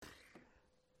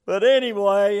But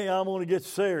anyway, I'm going to get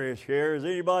serious here. Is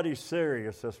anybody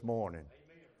serious this morning?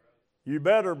 You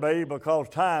better be, because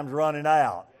time's running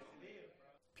out.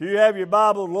 If you have your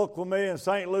Bible, look with me in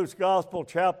St. Luke's Gospel,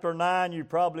 chapter 9. You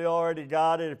probably already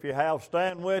got it. If you have,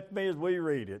 stand with me as we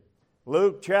read it.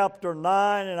 Luke chapter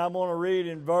 9, and I'm going to read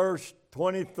in verse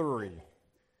 23.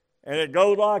 And it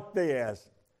goes like this.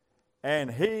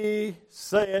 And he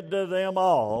said to them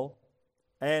all,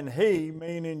 and he,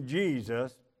 meaning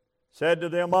Jesus, said to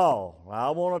them all. Now, I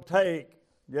want to take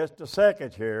just a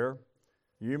second here.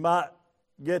 You might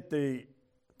get the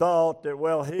thought that,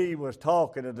 well, he was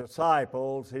talking to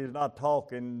disciples. He's not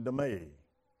talking to me.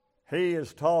 He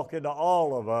is talking to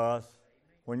all of us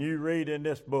when you read in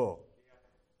this book.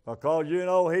 Because, you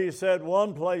know, he said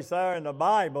one place there in the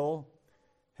Bible,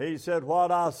 he said,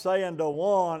 what I say unto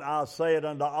one, I say it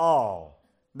unto all.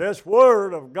 This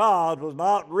word of God was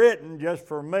not written just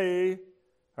for me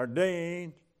or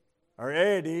Dean or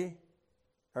Eddie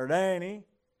or Danny.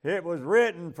 It was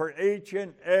written for each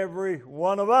and every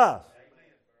one of us.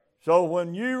 So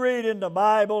when you read in the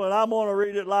Bible, and I'm going to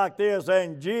read it like this,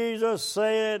 and Jesus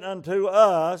said unto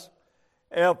us,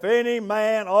 if any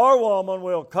man or woman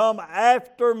will come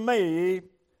after me,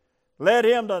 let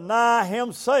him deny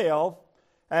himself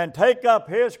and take up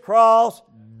his cross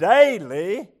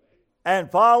daily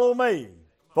and follow me.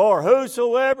 For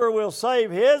whosoever will save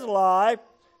his life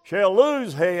shall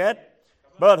lose it,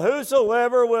 but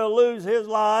whosoever will lose his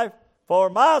life for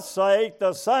my sake,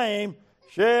 the same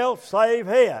shall save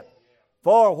it.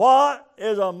 For what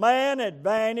is a man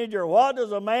advantage, or what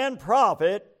does a man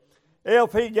profit,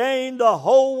 if he gain the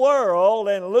whole world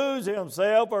and lose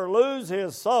himself, or lose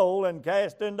his soul and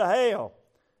cast into hell?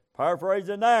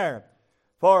 Paraphrasing there.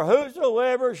 For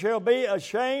whosoever shall be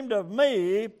ashamed of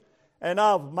me and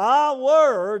of my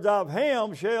words, of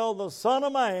him shall the Son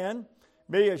of Man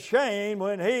be ashamed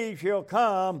when he shall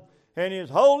come in his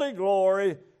holy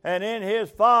glory and in his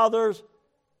Father's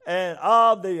and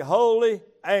of the holy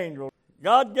angels.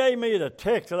 God gave me the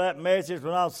text of that message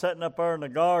when I was sitting up there in the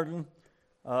garden.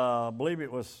 I believe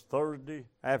it was Thursday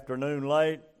afternoon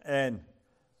late. And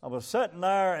I was sitting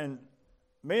there, and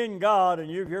me and God,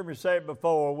 and you've heard me say it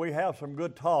before, we have some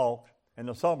good talks in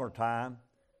the summertime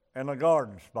in the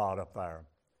garden spot up there.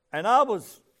 And I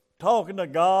was talking to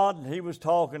God, and He was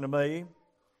talking to me.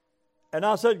 And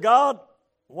I said, God,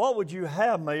 what would you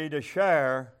have me to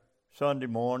share Sunday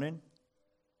morning?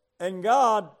 And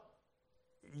God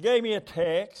gave me a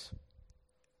text,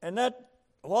 and that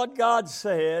what God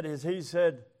said is He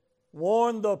said,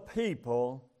 warn the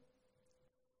people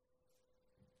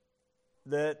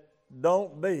that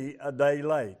don't be a day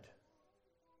late.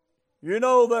 You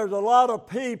know, there's a lot of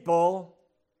people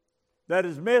that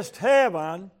has missed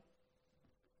heaven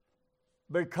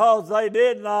because they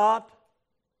did not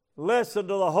listen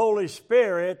to the Holy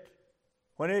Spirit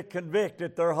when it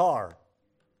convicted their heart.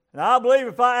 And I believe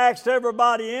if I asked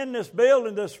everybody in this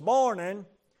building this morning,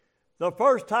 the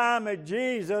first time that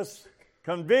Jesus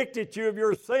convicted you of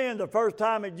your sin, the first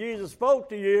time that Jesus spoke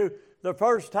to you, the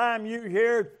first time you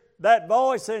heard that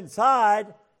voice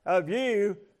inside of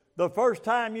you, the first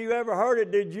time you ever heard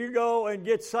it, did you go and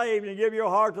get saved and give your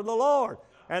heart to the Lord?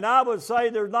 And I would say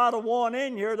there's not a one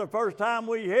in here the first time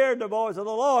we heard the voice of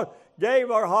the Lord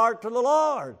gave our heart to the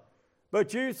Lord.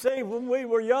 But you see, when we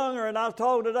were younger, and I was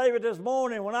talking to David this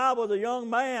morning, when I was a young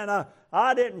man,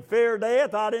 I didn't fear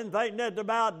death. I didn't think nothing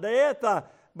about death.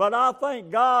 But I think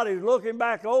God is looking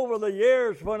back over the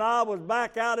years when I was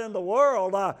back out in the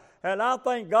world. And I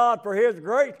thank God for His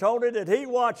grace, Tony, that He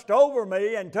watched over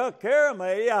me and took care of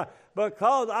me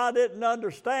because I didn't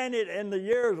understand it in the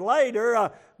years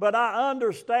later. But I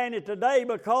understand it today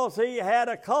because He had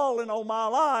a calling on my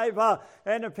life.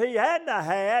 And if He hadn't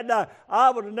had,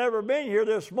 I would have never been here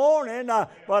this morning.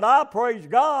 But I praise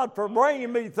God for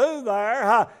bringing me through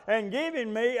there and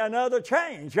giving me another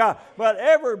change. But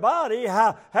everybody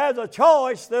has a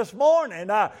choice this morning.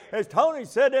 As Tony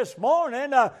said this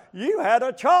morning, you had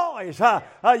a choice.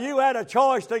 You had a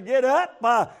choice to get up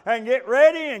and get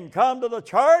ready and come to the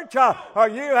church. Or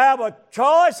you have a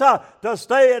choice to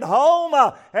stay at home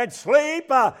and sleep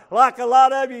like a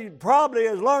lot of you probably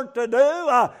has learned to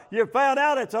do. You found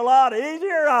out it's a lot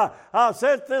easier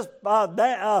since this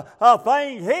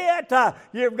thing hit.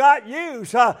 You've got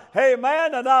used,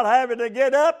 amen, to not having to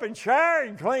get up and shower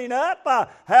and clean up,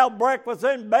 have breakfast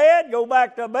in bed, go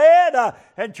back to bed,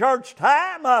 and church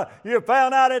time. You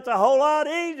found out it's a whole lot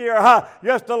easier easier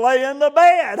just to lay in the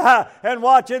bed and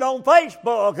watch it on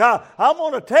Facebook. I'm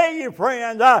going to tell you,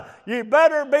 friends, you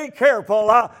better be careful.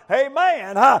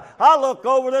 Amen. I look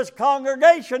over this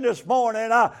congregation this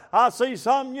morning. I see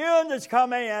some new ones that's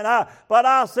come in, but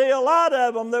I see a lot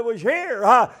of them that was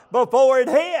here before it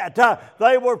hit.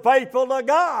 They were faithful to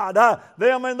God,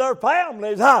 them and their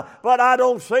families, but I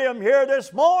don't see them here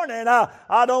this morning.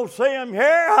 I don't see them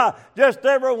here just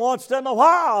every once in a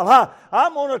while.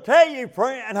 I'm going to tell you,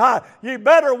 friend, you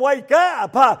better wake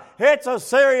up. It's a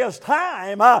serious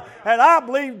time, and I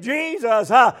believe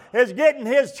Jesus is getting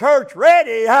His church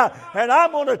ready. And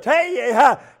I'm going to tell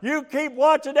you, you keep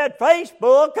watching that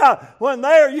Facebook when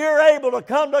you're able to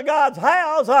come to God's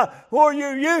house where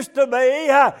you used to be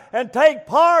and take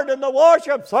part in the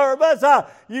worship service.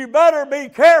 You better be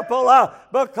careful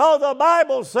because the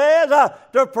Bible says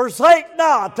to forsake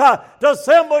not, to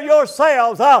assemble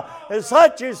yourselves as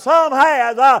such as some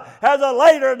has as a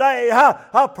later day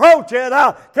approaching.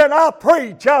 Can I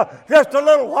preach just a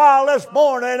little while this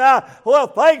morning? Well,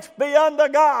 thanks be unto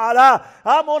God.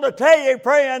 I'm going to tell you,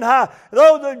 friend,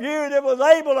 those of you that was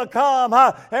able to come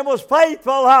and was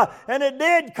faithful and it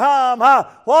did come,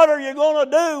 what are you going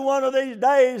to do one of these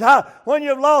days when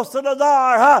you've lost the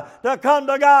desire to come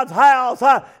to God's house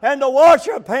and to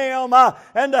worship Him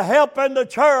and to help in the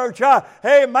church,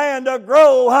 amen, to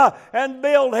grow and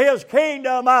build His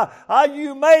kingdom?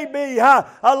 You may be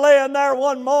laying there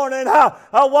one morning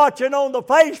watching on the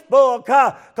Facebook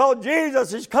because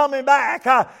Jesus is coming back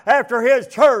after His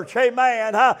church, amen.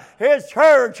 His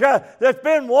church that's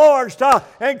been washed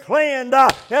and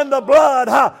cleansed in the blood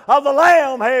of the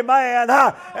Lamb, amen.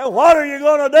 And what are you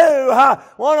going to do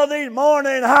one of these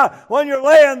mornings when you're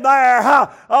laying there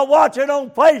watching on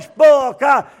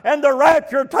Facebook and the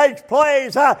rapture takes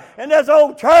place and this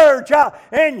old church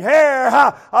in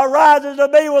here arises to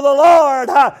be with the Lord?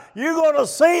 You're going to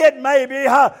see it maybe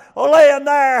laying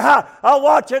there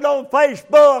watching on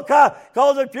Facebook,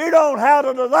 because if you don't have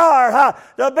the desire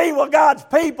to be with God's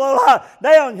people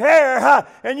down here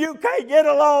and you can't get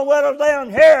along with us down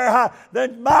here,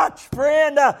 then my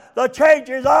friend, the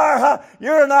chances are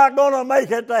you're not going to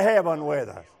make it to heaven with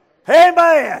us.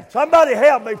 Amen. Somebody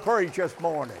help me preach this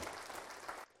morning.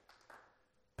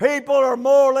 People are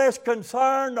more or less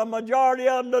concerned, the majority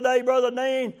of them today, Brother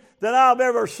Dean, than I've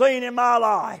ever seen in my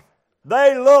life.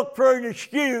 They look for an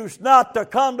excuse not to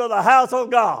come to the house of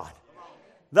God.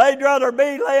 They'd rather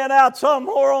be laying out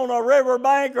somewhere on a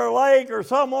riverbank or lake or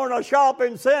somewhere in a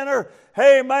shopping center,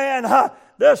 amen,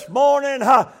 this morning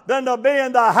than to be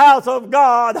in the house of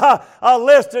God,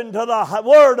 listening to the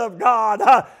Word of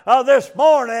God this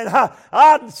morning.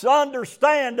 I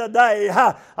understand today.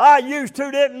 I used to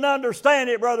didn't understand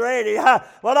it, Brother Eddie,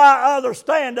 but I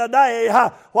understand today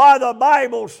why the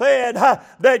Bible said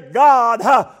that God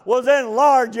was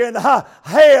enlarging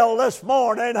hell this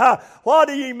morning. What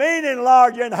do you mean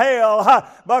enlarging hell?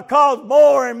 Because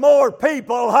more and more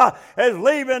people is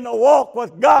leaving the walk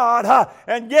with God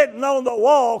and getting on the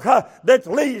walk that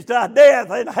leads to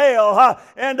death and hell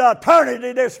and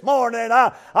eternity this morning.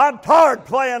 I'm tired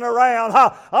playing around.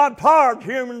 I'm tired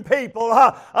human people.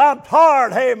 I'm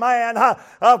tired, hey man,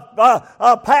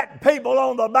 of patting people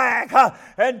on the back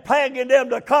and pegging them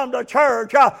to come to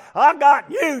church. I got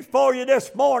news for you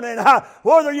this morning.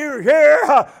 Whether you're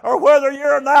here or whether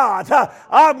you're not,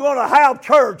 I'm going to have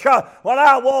church when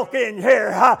I walk in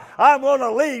here. I'm going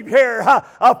to leave here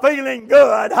feeling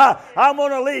good. I'm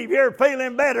going to leave here feeling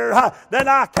better than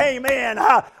I came in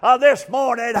this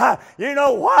morning. You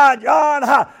know why, John?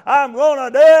 I'm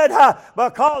going to do it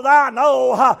because I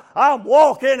know I'm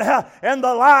walking in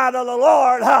the light of the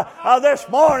Lord this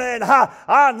morning.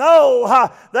 I know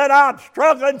that I'm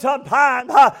struggling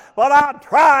sometimes, but I'm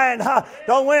trying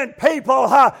to win people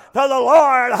to the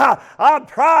Lord. I'm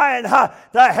trying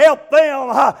to help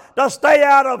them to stay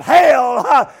out of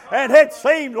hell. And it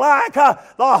seems like the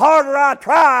harder I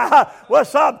try with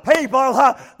some people,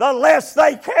 the less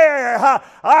they care.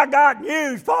 I got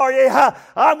news for you.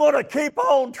 I'm going to keep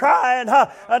on trying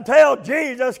until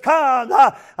Jesus comes.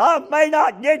 I may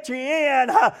not get you in,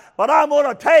 but I'm going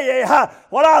to tell you,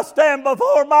 when I stand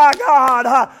before my God,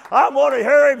 I'm going to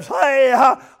hear Him say,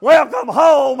 "Welcome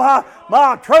home,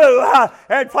 my true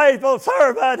and faithful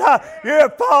servant. You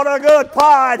have fought a good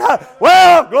fight.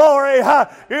 Well, glory,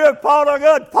 you have fought a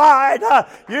good fight.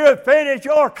 You have finished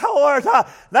your course.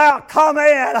 Now come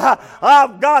in.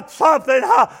 I've got something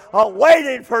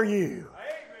waiting for you."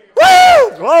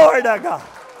 Woo! Glory to God.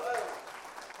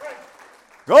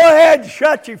 Go ahead and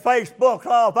shut your Facebook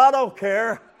off. I don't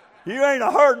care. You ain't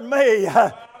hurting me.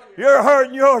 You're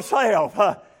hurting yourself.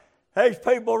 These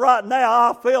people right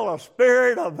now, I feel a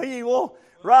spirit of evil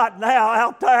right now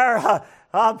out there.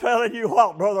 I'm telling you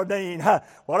what, Brother Dean,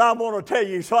 what I'm going to tell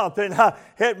you something,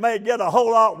 it may get a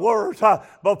whole lot worse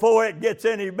before it gets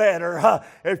any better.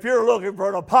 If you're looking for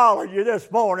an apology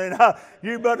this morning,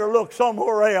 you better look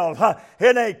somewhere else.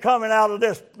 It ain't coming out of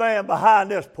this man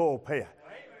behind this pulpit.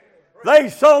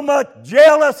 There's so much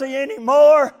jealousy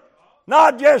anymore,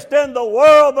 not just in the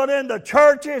world, but in the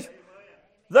churches.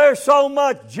 There's so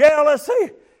much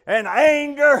jealousy and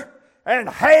anger and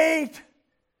hate.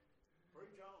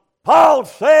 Paul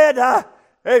said,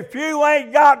 if you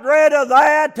ain't got rid of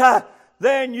that,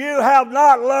 then you have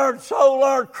not learned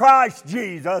Christ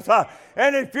Jesus.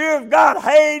 And if you've got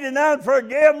hate and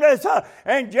unforgiveness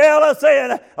and jealousy,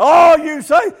 and all you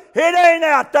say, it ain't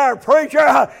out there,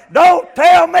 preacher. Don't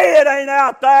tell me it ain't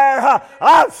out there.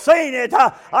 I've seen it.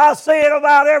 I see it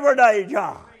about every day,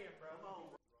 John.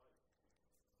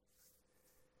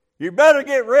 You better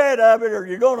get rid of it or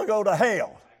you're going to go to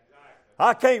hell.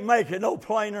 I can't make it no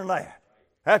plainer than that.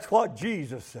 That's what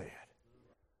Jesus said.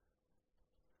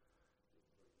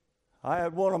 I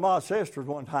had one of my sisters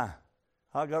one time.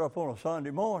 I got up on a Sunday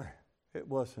morning. It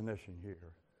wasn't this year.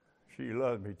 She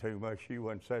loved me too much. She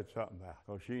wouldn't said something about it.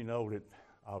 Well, she knew that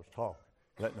I was talking,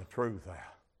 letting the truth out.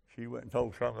 She went and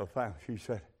told some of the family. She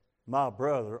said, my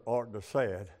brother oughtn't to have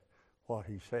said what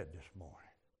he said this morning.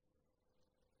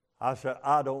 I said,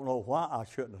 I don't know why I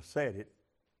shouldn't have said it.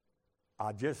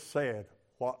 I just said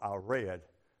what I read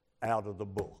out of the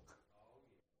book.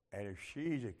 And if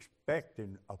she's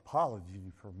expecting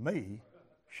apology from me,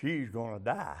 she's going to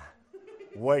die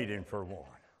waiting for one.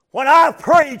 When I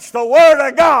preach the Word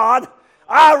of God,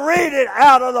 I read it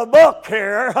out of the book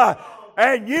here,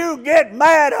 and you get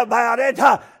mad about it,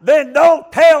 then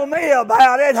don't tell me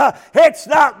about it. It's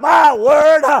not my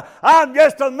word. I'm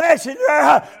just a messenger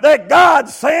that God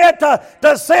sent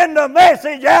to send a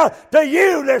message out to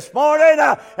you this morning.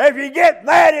 If you get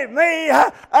mad at me,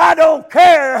 I don't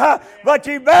care, but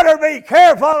you better be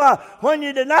careful when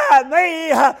you deny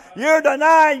me. You're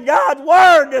denying God's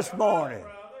word this morning.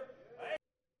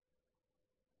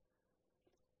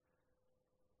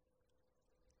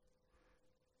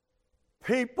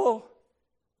 People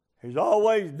has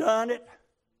always done it.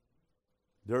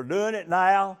 They're doing it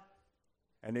now,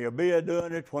 and they'll be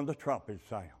doing it when the trumpets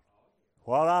sound.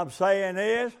 What I'm saying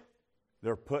is,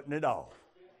 they're putting it off.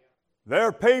 There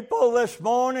are people this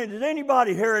morning, is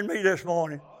anybody hearing me this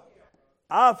morning?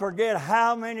 I forget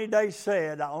how many they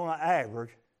said on an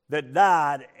average that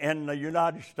died in the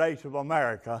United States of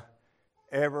America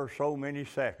ever so many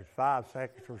seconds, 5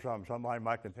 seconds or something. Somebody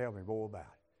might can tell me more about it.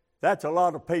 That's a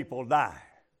lot of people dying.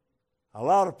 A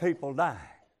lot of people dying.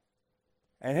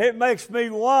 And it makes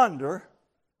me wonder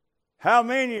how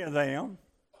many of them,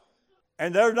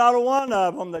 and there's not a one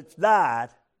of them that's died,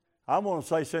 I'm going to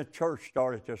say since church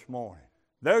started this morning,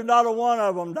 there's not a one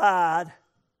of them died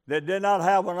that did not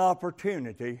have an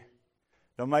opportunity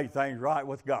to make things right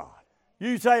with God.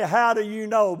 You say, how do you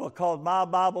know? Because my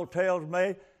Bible tells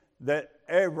me that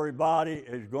everybody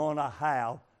is going to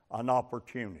have an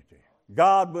opportunity.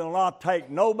 God will not take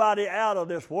nobody out of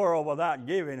this world without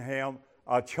giving him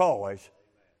a choice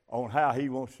on how he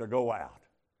wants to go out.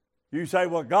 You say,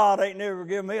 well, God ain't never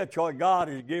given me a choice. God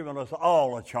has given us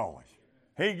all a choice.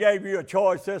 He gave you a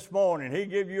choice this morning. He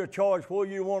gave you a choice where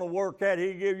you want to work at.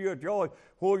 He gave you a choice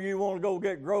where you want to go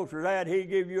get groceries at. He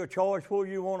gave you a choice where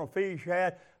you want to fish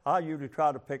at. I usually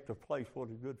try to pick the place where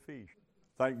there's good fish.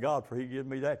 Thank God for he gives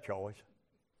me that choice.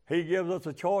 He gives us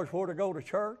a choice where to go to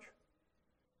church.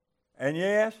 And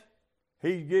yes,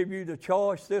 he give you the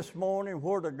choice this morning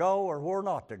where to go or where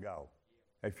not to go.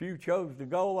 If you chose to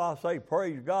go, I'll say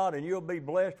praise God, and you'll be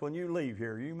blessed when you leave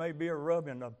here. You may be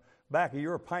rubbing the back of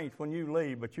your pants when you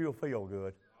leave, but you'll feel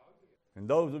good. And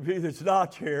those of you that's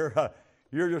not here,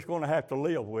 you're just going to have to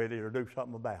live with it or do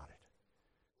something about it.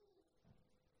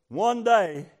 One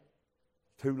day,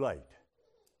 too late.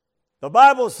 The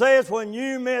Bible says when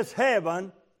you miss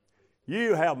heaven,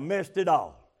 you have missed it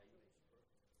all.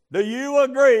 Do you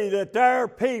agree that there are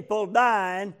people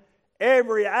dying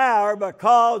every hour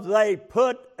because they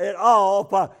put it off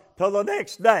to the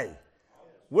next day?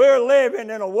 We're living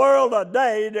in a world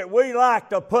today that we like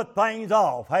to put things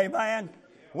off. Amen?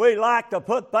 We like to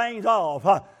put things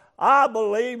off. I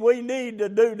believe we need to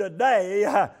do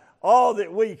today all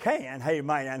that we can,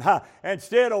 amen,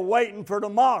 instead of waiting for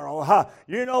tomorrow.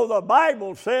 You know, the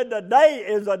Bible said today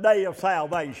is a day of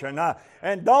salvation,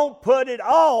 and don't put it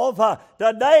off.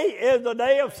 Today is the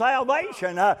day of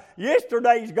salvation.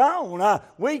 Yesterday's gone.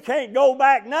 We can't go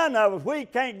back, none of us. We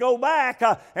can't go back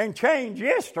and change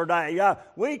yesterday.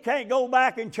 We can't go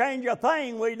back and change a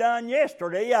thing we done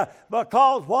yesterday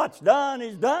because what's done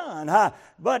is done.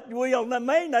 But we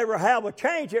may never have a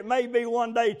change. It may be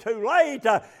one day too late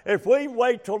if we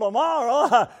wait till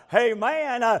tomorrow.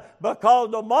 Amen.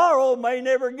 Because tomorrow may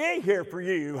never get here for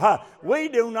you. We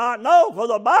do not know, because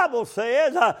the Bible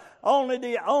says only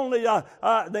the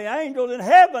angels in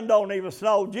heaven don't even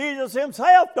know. Jesus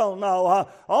himself don't know.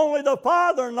 Only the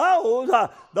Father knows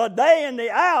the day and the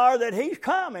hour that he's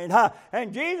coming.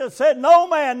 And Jesus said, no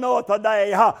man knoweth the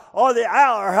day or the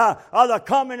hour of the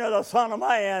coming of the Son of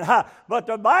Man. But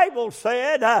the Bible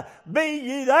said, be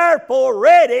ye therefore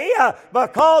ready,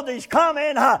 because he's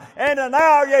coming in an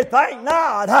hour you think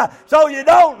not. So you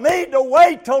don't need to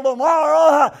wait till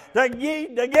tomorrow to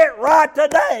get right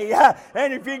today.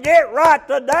 And if you get right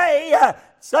today,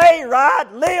 say right,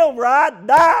 live right,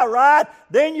 die right,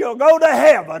 then you'll go to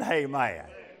heaven. Amen.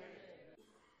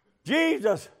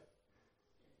 Jesus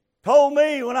told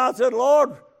me when I said,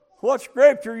 Lord, what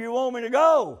scripture you want me to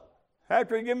go?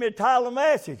 After he gave me a title of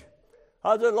message,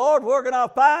 I said, Lord, where can I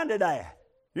find it at?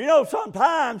 You know,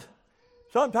 sometimes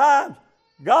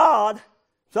God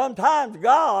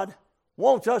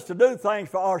wants us to do things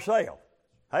for ourselves.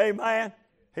 Amen.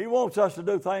 He wants us to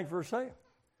do things for ourselves.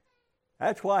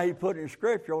 That's why he put in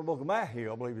Scripture on the book of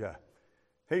Matthew, I believe that.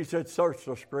 He said, search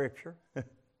the Scripture.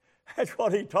 That's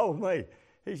what he told me.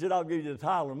 He said, I'll give you the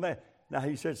title of Matthew. Now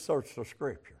he said, search the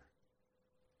Scripture.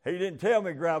 He didn't tell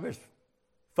me grab his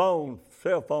cell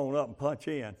phone up and punch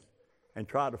in and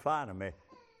try to find him.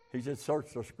 He said,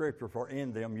 search the Scripture, for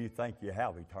in them you think you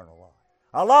have eternal life.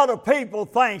 A lot of people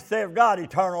think they've got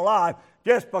eternal life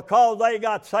just because they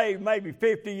got saved maybe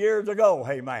 50 years ago.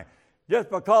 Amen. Just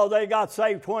because they got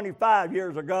saved 25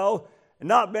 years ago and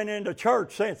not been into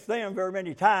church since then very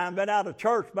many times, been out of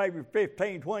church maybe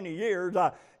 15, 20 years.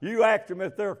 You ask them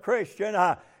if they're a Christian,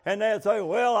 and they'll say,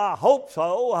 well, I hope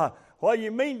so. What do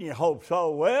you mean you hope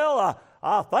so? Well,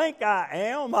 I think I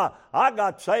am. I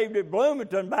got saved at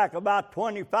Bloomington back about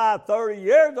 25, 30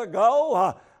 years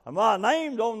ago. My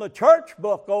name's on the church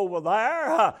book over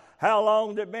there. How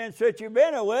long's it been since you've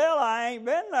been there? Well, I ain't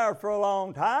been there for a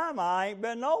long time. I ain't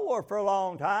been nowhere for a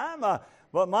long time.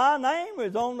 But my name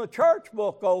is on the church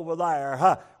book over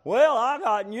there. Well, I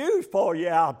got news for you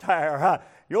out there.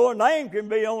 Your name can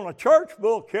be on a church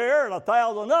book here and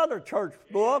 1,000 other church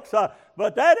books,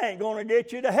 but that ain't going to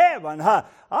get you to heaven.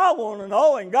 I want to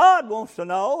know, and God wants to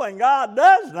know, and God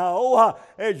does know,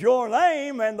 is your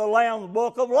name in the Lamb's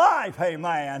Book of Life.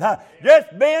 Amen.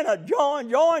 Just being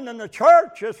joining the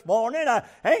church this morning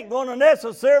ain't going to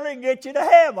necessarily get you to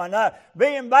heaven.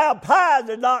 Being baptized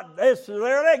is not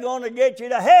necessarily going to get you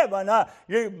to heaven.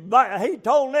 He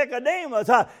told Nicodemus,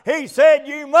 he said,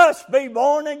 you must be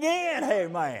born again.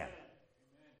 Amen.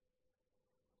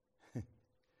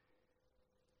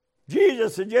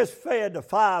 Jesus had just fed the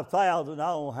 5,000. I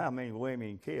don't know how many women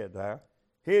and kids there.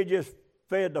 He had just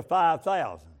fed the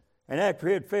 5,000. And after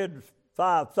he had fed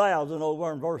 5,000,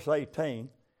 over in verse 18,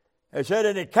 it said,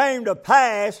 and it came to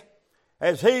pass,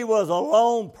 as he was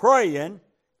alone praying,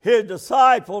 his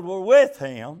disciples were with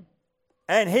him,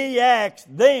 and he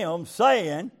asked them,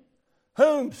 saying,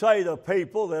 whom say the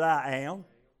people that I am?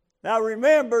 Now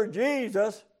remember,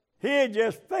 Jesus, he had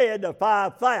just fed the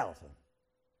 5,000.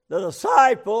 The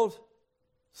disciples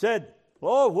said,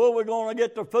 Lord, where are we going to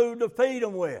get the food to feed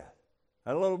them with?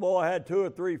 And the little boy had 2 or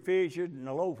 3 fishes and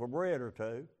a loaf of bread or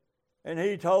 2. And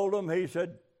he told them, he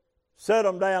said, set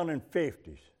them down in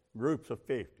 50s, groups of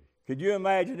 50. Could you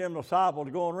imagine them disciples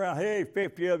going around, hey,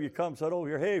 50 of you come sit over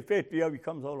here. Hey, 50 of you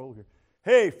come sit over here.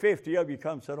 Hey, 50 of you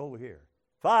come sit over here.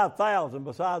 5,000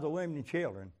 besides the women and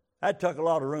children. That took a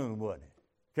lot of room, wouldn't it?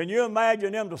 Can you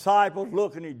imagine them disciples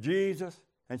looking at Jesus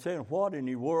and saying, what in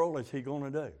the world is he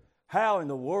going to do? How in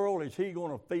the world is he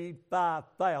going to feed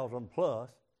 5,000 plus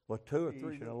with 2 or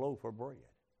 3 and a loaf of bread?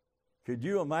 Could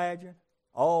you imagine?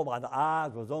 All by the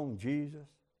eyes was on Jesus.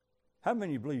 How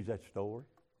many believes that story?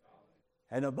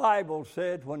 And the Bible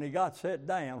said when he got set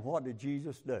down, what did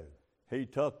Jesus do? He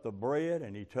took the bread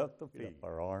and he took the fish,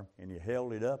 arm, and he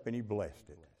held it up and he blessed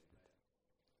it.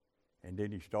 And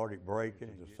then he started breaking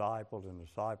his disciples, and the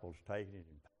disciples taking it.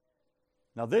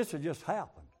 Now this had just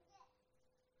happened.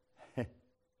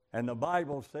 And the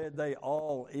Bible said they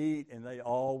all eat and they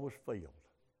all was filled.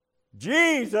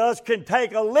 Jesus can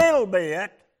take a little bit.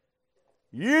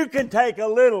 You can take a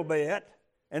little bit.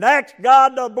 and ask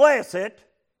God to bless it,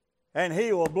 and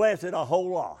He will bless it a whole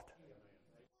lot.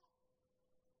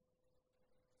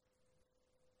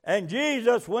 And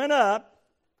Jesus went up,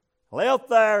 left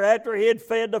there after He had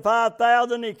fed the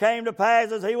 5,000. He came to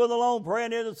pass as He was alone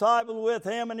praying, His disciples with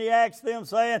Him, and He asked them,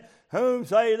 saying, Whom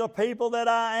say the people that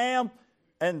I am?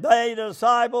 And they, the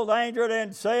disciples, answered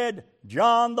and said,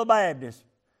 John the Baptist.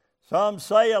 Some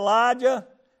say Elijah,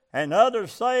 and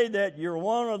others say that you're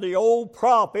one of the old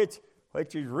prophets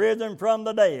which is risen from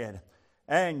the dead.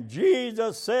 And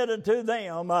Jesus said unto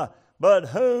them, But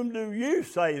whom do you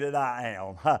say that I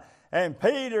am? And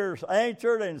Peter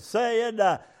answered and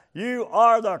said, You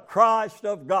are the Christ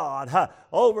of God.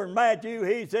 Over in Matthew,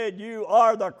 he said, You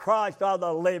are the Christ of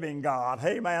the living God.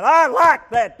 Amen. I like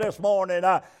that this morning.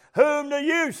 Whom do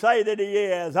you say that He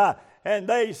is? And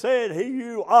they said,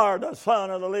 You are the Son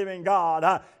of the living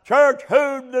God. Church,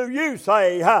 whom do you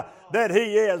say that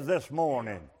He is this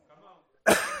morning?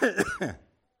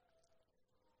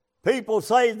 People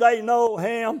say they know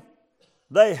Him.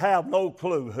 They have no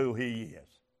clue who He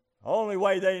is. The only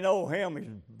way they know Him is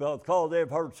because they've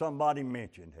heard somebody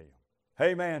mention Him.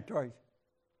 Amen, Tracy.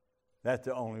 That's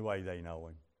the only way they know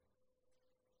Him.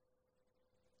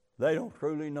 They don't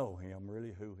truly know Him,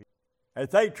 really, who He is. If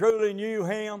they truly knew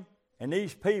Him, and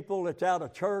these people that's out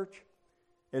of church,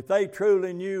 if they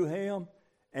truly knew Him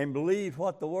and believed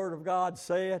what the Word of God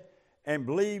said, and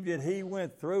believed that He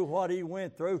went through what He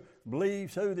went through,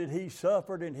 believed so that He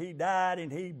suffered and He died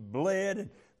and He bled,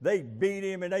 and they beat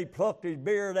Him and they plucked His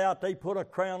beard out, they put a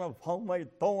crown of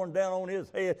homemade thorn down on His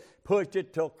head, pushed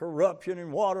it till corruption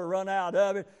and water run out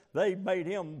of it. They made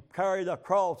Him carry the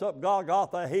cross up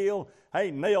Golgotha Hill.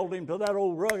 They nailed Him to that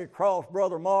old rugged cross,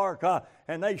 Brother Mark,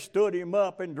 and they stood Him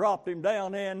up and dropped Him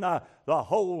down in the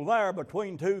hole there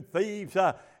between two thieves.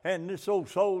 And this old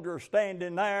soldier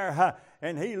standing there,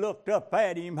 and he looked up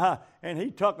at him, and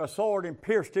he took a sword and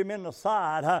pierced him in the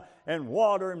side, and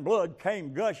water and blood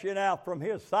came gushing out from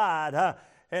his side.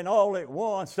 And all at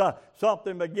once,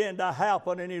 something began to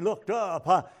happen, and he looked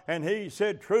up, and he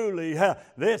said, Truly,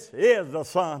 this is the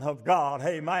Son of God.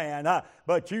 Amen.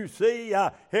 But you see,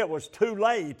 it was too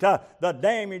late. The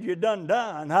damage you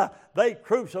done. They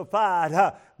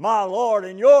crucified my Lord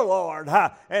and your Lord.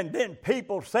 And then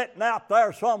people sitting out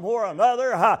there somewhere or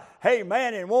another,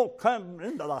 amen, and won't come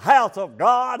into the house of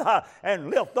God and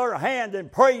lift their hand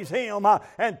and praise Him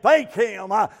and thank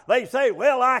Him. They say,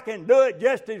 well, I can do it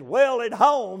just as well at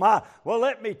home. Well,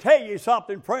 let me tell you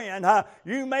something, friend.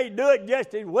 You may do it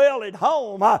just as well at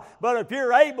home, but if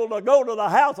you're able to go to the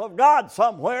house of God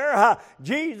somewhere,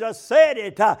 Jesus said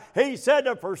it. He said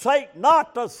to forsake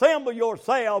not to assemble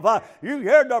yourself. You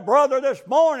heard the brother this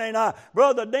morning,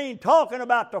 Brother Dean, talking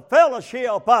about the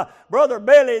fellowship, Brother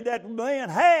Billy, that man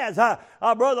has,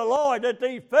 Brother Lloyd, that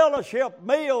these fellowship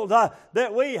meals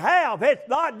that we have, it's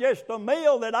not just a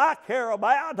meal that I care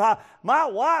about. My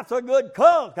wife's a good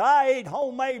cook. I eat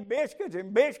homemade biscuits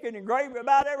and gravy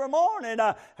about every morning.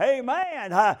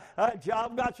 Amen.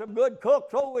 I've got some good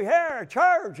cooks over here at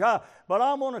church. But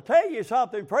I'm going to tell you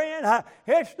something, friend.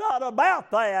 It's not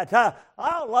about that.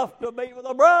 I love to be with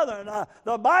a brother.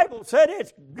 The Bible said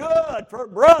it's good for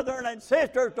brethren and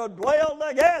sisters to dwell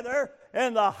together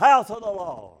in the house of the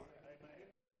Lord.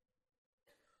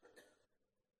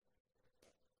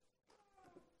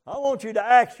 I want you to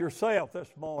ask yourself this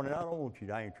morning. I don't want you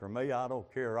to answer me. I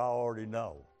don't care. I already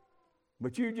know.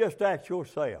 But you just ask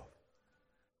yourself.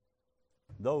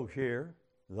 Those here,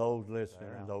 those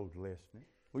listening, those listening.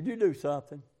 Would you do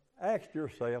something? Ask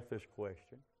yourself this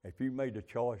question. If you made the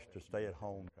choice to stay at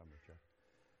home, come to church.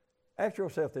 Ask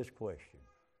yourself this question.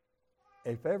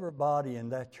 If everybody in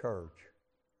that church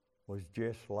was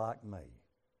just like me,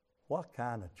 what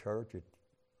kind of church it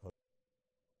was?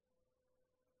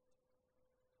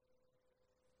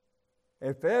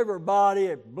 If everybody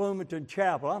at Bloomington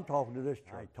Chapel, I'm talking to this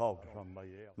church, I ain't talking to somebody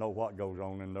else, know what goes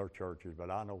on in their churches, but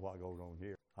I know what goes on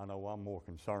here. I know I'm more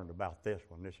concerned about this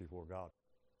one. This is where God.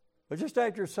 But just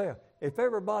ask yourself, if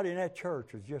everybody in that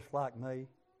church was just like me,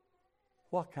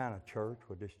 what kind of church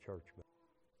would this church be?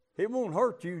 It won't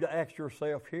hurt you to ask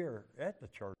yourself here at the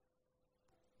church.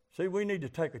 See, we need to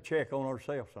take a check on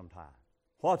ourselves sometime.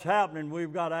 What's happening,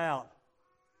 we've got out,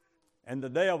 and the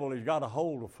devil has got a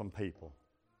hold of some people.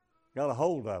 Got a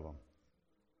hold of them.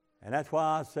 And that's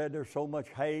why I said there's so much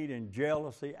hate and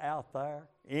jealousy out there,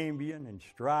 envying and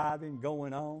striving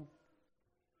going on.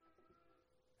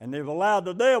 And they've allowed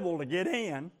the devil to get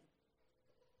in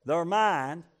their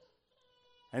mind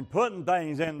and putting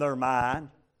things in their mind,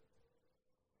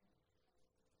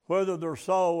 whether they're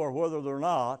so or whether they're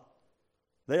not,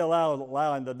 they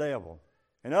allowing the devil.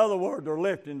 In other words, they're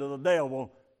listening to the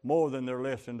devil more than they're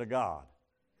listening to God.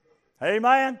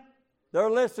 Amen? They're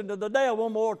listening to the devil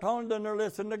more than they're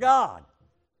listening to God.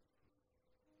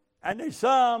 And there's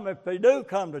some, if they do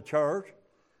come to church,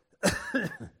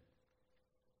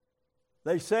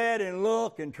 they sit and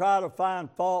look and try to find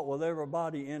fault with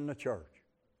everybody in the church.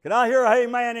 Can I hear a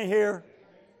amen in here?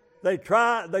 They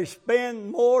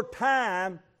spend more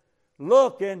time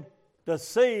looking to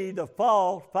see the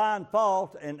fault, find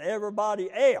fault in everybody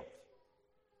else.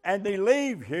 And they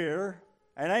leave here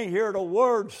and ain't heard a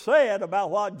word said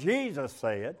about what Jesus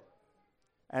said.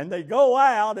 And they go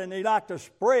out and they like to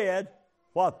spread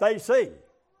what they see.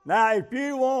 Now, if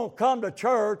you won't come to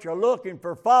church or looking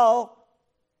for fault,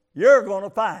 you're going to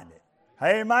find it.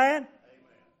 Amen?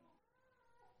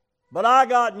 But I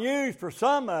got news for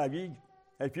some of you.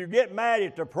 If you get mad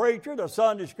at the preacher, the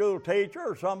Sunday school teacher,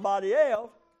 or somebody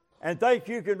else, and think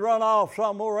you can run off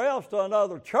somewhere else to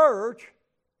another church,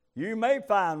 you may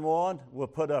find one will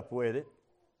put up with it,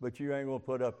 but you ain't going to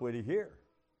put up with it here.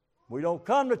 We don't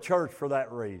come to church for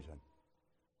that reason.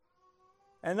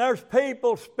 And there's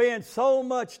people spend so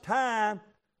much time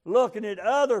looking at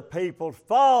other people's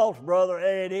faults, Brother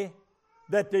Eddie,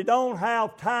 that they don't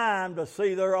have time to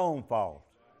see their own faults.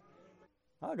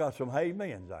 I got some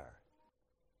amens there.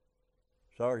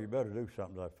 Sorry, you better do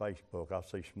something to that Facebook. I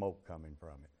see smoke coming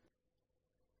from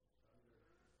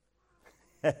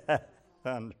it.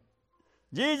 And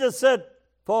Jesus said,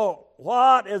 for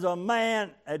what is a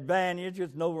man advantage?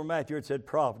 It's over Matthew, it said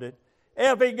profited.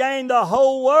 If he gained the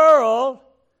whole world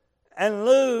and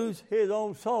lose his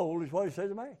own soul, is what he says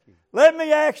in Matthew. Let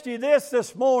me ask you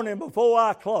this morning before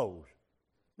I close.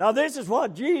 Now this is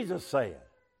what Jesus said.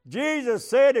 Jesus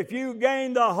said if you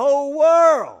gain the whole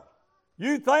world,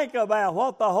 you think about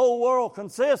what the whole world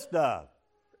consists of.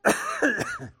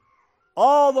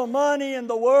 All the money in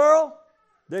the world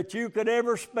that you could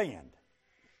ever spend.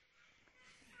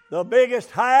 The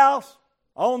biggest house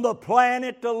on the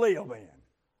planet to live in.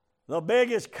 The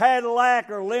biggest Cadillac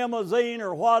or limousine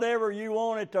or whatever you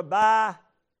wanted to buy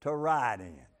to ride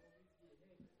in.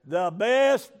 The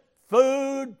best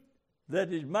food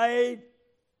that is made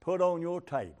put on your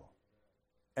table.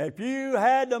 If you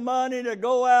had the money to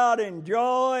go out and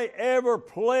enjoy every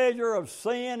pleasure of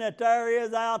sin that there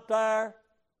is out there,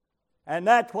 and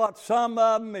that's what some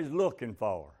of them is looking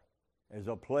for, is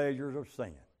the pleasures of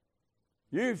sin.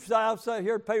 I've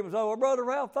heard people say, well, Brother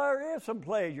Ralph, there is some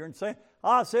pleasure in sin.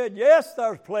 I said, yes,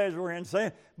 there's pleasure in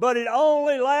sin, but it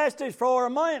only lasts for a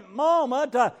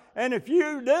moment, and if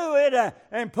you do it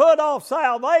and put off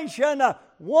salvation,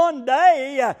 one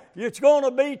day it's going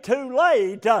to be too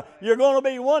late. You're going to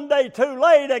be one day too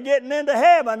late at getting into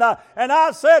heaven. And I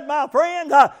said, my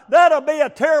friend, that'll be a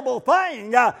terrible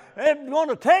thing. I'm going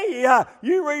to tell you,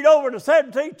 you read over the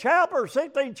 17th chapter or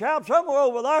 16th chapter, somewhere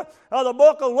over there, of the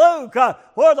book of Luke,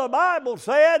 where the Bible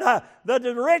said that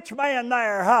the rich man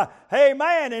there,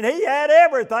 amen, and he had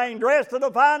everything, dressed in the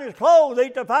finest clothes,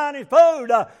 eat the finest food.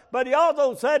 But he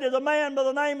also said to the man by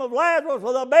the name of Lazarus,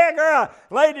 was a beggar,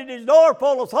 laid at his door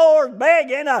full of sores,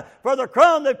 begging for the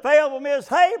crumb that fell from his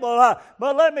table.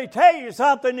 But let me tell you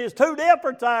something, there's two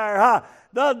difference there.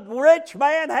 The rich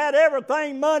man had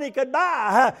everything money could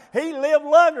buy. He lived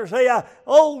luxury.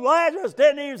 Old Lazarus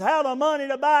didn't even have the money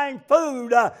to buy him food.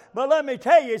 But let me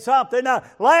tell you something.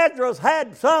 Lazarus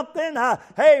had something,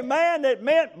 amen, that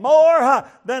meant more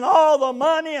than all the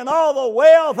money and all the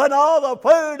wealth and all the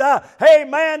food,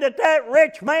 amen, that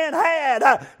rich man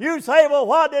had. You say, well,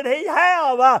 what did he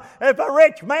have? If a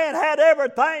rich man had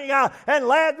everything and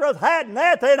Lazarus had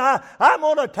nothing, I'm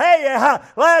going to tell you,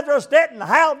 Lazarus didn't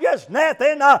have just nothing.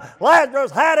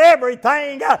 Lazarus had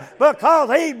everything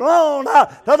because he belonged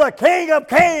to the King of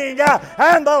Kings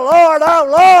and the Lord of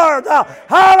Lords.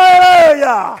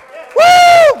 Hallelujah!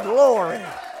 Woo! Glory!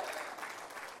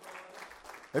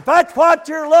 If that's what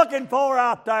you're looking for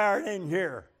out there in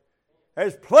here,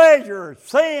 is pleasure,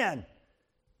 sin,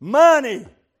 money,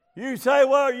 you say,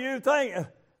 well, you think,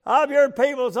 I've heard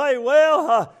people say,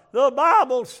 well, the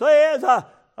Bible says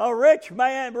a rich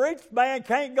man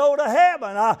can't go to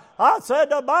heaven. I said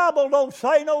the Bible don't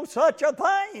say no such a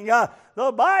thing.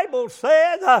 The Bible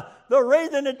says the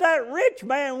reason that rich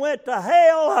man went to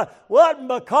hell wasn't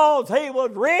because he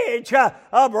was rich,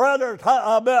 Brother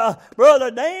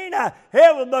Dean.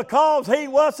 It was because he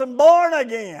wasn't born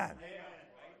again.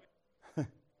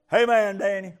 Amen,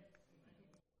 Danny.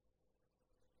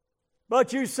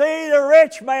 But you see, the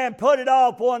rich man put it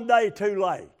off one day too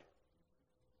late.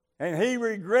 And he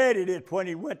regretted it when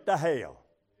he went to hell.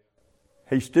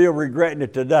 He's still regretting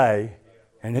it today,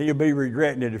 and he'll be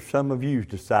regretting it if some of you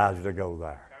decide to go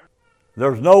there.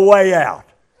 There's no way out.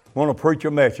 I want to preach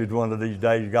a message one of these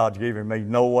days. God's giving me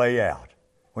no way out.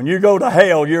 When you go to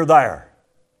hell, you're there.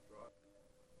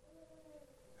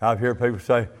 I've heard people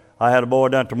say, I had a boy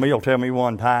down at the mill tell me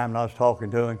one time, and I was talking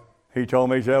to him. He told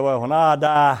me, he said, well, when I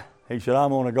die, he said,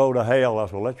 I'm going to go to hell. I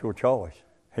said, well, that's your choice.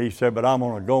 He said, but I'm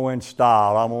going to go in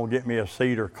style. I'm going to get me a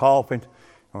cedar coffin.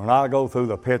 And when I go through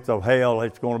the pits of hell,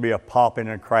 it's going to be a popping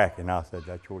and cracking. I said,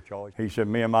 that's your choice. He said,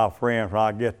 me and my friends, when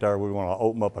I get there, we want to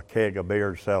open up a keg of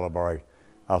beer to celebrate.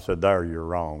 I said, there, you're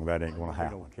wrong. That ain't going to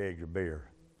happen. No kegs of beer.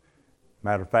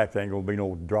 Matter of fact, there ain't going to be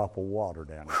no drop of water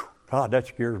down there. God, that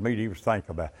scares me to even think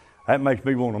about it. That makes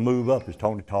me want to move up, as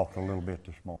Tony talked a little bit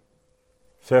this morning.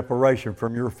 Separation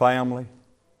from your family.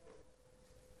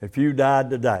 If you died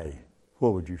today,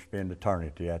 what would you spend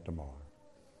eternity at tomorrow?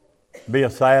 Be a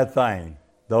sad thing.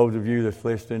 Those of you that's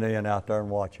listening in out there and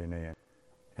watching in,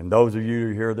 and those of you who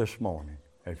are here this morning,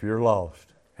 if you're lost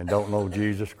and don't know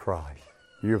Jesus Christ,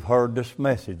 you've heard this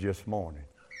message this morning,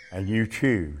 and you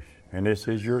choose, and this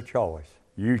is your choice,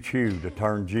 you choose to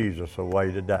turn Jesus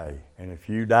away today. And if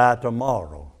you die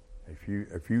tomorrow,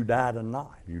 if you die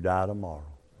tonight, you die tomorrow,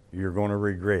 you're going to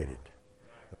regret it.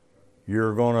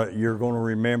 You're going to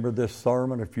remember this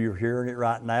sermon. If you're hearing it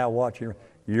right now, watching,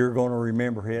 you're going to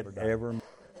remember it ever.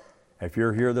 If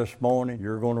you're here this morning,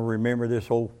 you're going to remember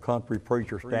this old country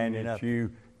preacher standing up.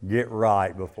 You get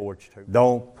right before it's too.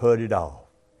 Don't put it off.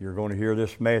 You're going to hear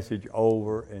this message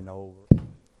over and over.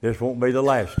 This won't be the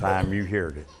last time you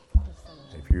heard it.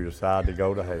 If you decide to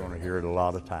go to hell, you're going to hear it a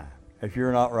lot of times. If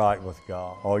you're not right with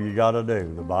God, all you got to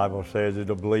do, the Bible says, is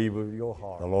to believe with your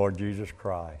heart the Lord Jesus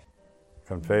Christ.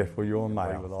 Confess with your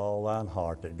mouth with all thine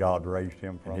heart that God raised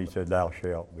him from. And he said, thou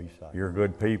shalt be saved. You're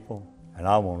good people, and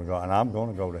I want to go, and I'm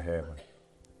going to go to heaven.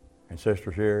 And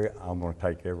Sister Sherry, I'm going to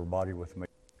take everybody with me.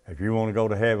 If you want to go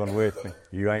to heaven with me,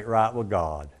 you ain't right with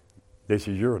God. This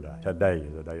is your day. Today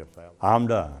is the day of salvation. I'm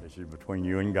done. This is between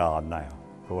you and God now.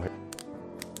 Go ahead.